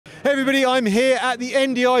Hey everybody, I'm here at the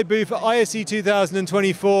NDI booth at ISE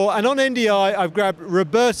 2024, and on NDI I've grabbed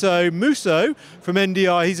Roberto Musso from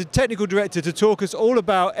NDI. He's a technical director to talk us all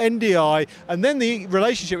about NDI and then the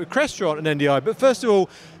relationship with Crestron and NDI. But first of all,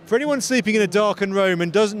 for anyone sleeping in a darkened room and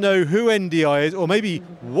doesn't know who NDI is, or maybe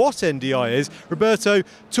what NDI is, Roberto,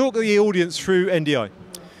 talk the audience through NDI.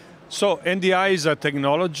 So NDI is a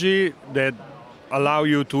technology that allow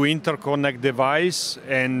you to interconnect device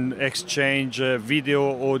and exchange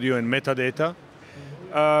video, audio, and metadata.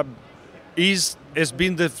 Has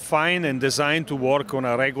been defined and designed to work on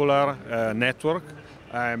a regular network.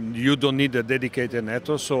 You don't need a dedicated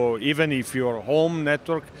network, so even if your home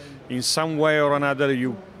network, in some way or another,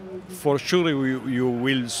 for sure you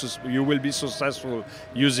will be successful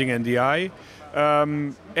using NDI.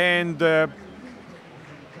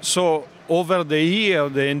 So over the year,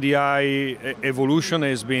 the NDI evolution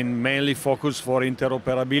has been mainly focused for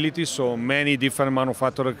interoperability, so many different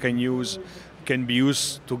manufacturers can be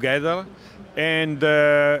used together. And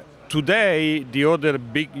today, the other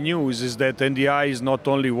big news is that NDI is not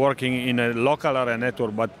only working in a local area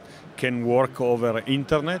network, but can work over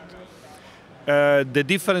internet. The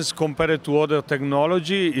difference compared to other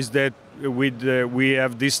technology is that we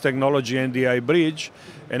have this technology, NDI Bridge,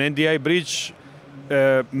 and NDI Bridge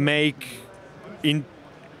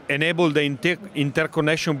enable the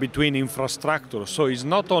interconnection between infrastructure. So it's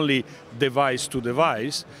not only device to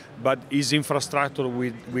device, but is infrastructure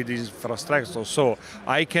with infrastructure. So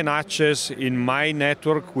I can access in my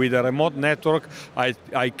network with a remote network.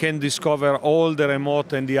 I can discover all the remote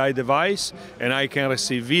NDI device, and I can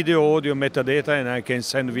receive video, audio, metadata, and I can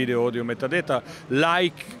send video, audio, metadata,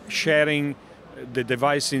 like sharing the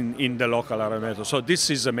device in the local area network. So this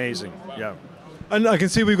is amazing. Yeah. And I can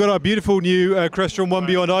see we've got our beautiful new Crestron 1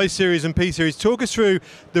 Beyond I-Series and P-Series. Talk us through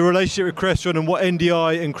the relationship with Crestron and what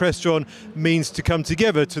NDI and Crestron means to come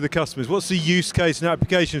together to the customers. What's the use case and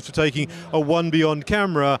applications for taking a 1 Beyond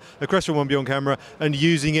camera, a Crestron 1 Beyond camera, and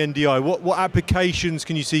using NDI? What applications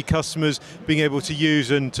can you see customers being able to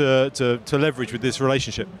use and to leverage with this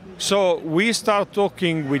relationship? So we started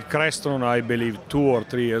talking with Crestron, I believe, 2 or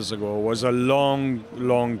 3 years ago. It was a long,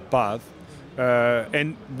 long path.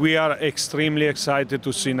 And we are extremely excited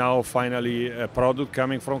to see now finally a product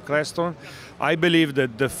coming from Crestron. I believe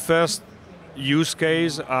that the first use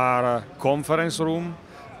case are a conference room.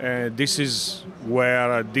 This is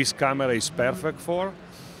where this camera is perfect for.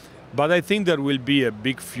 But I think there will be a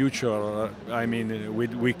big future,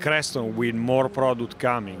 with Crestron, with more product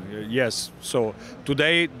coming. Yes, so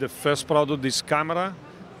today the first product is camera,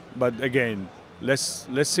 but again, let's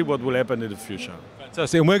see what will happen in the future.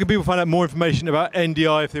 Fantastic. And where can people find out more information about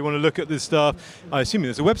NDI if they want to look at this stuff? I assume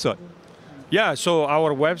there's a website. Yeah, so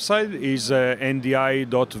our website is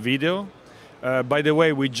ndi.video. By the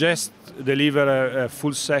way, we just delivered a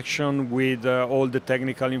full section with all the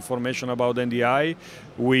technical information about NDI.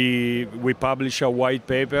 We publish a white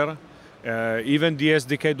paper. Even the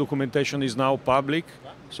SDK documentation is now public.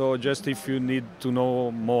 So just if you need to know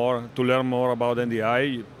more, to learn more about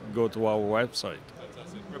NDI, go to our website.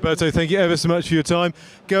 Roberto, thank you ever so much for your time.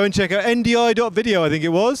 Go and check out ndi.video, I think it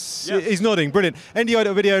was. Yes. He's nodding, brilliant.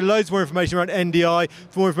 ndi.video, loads more information around NDI.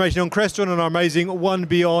 For more information on Crestron and our amazing 1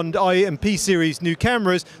 Beyond I and P-Series new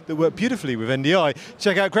cameras that work beautifully with NDI,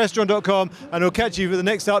 check out crestron.com, and we'll catch you for the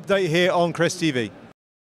next update here on CresTV.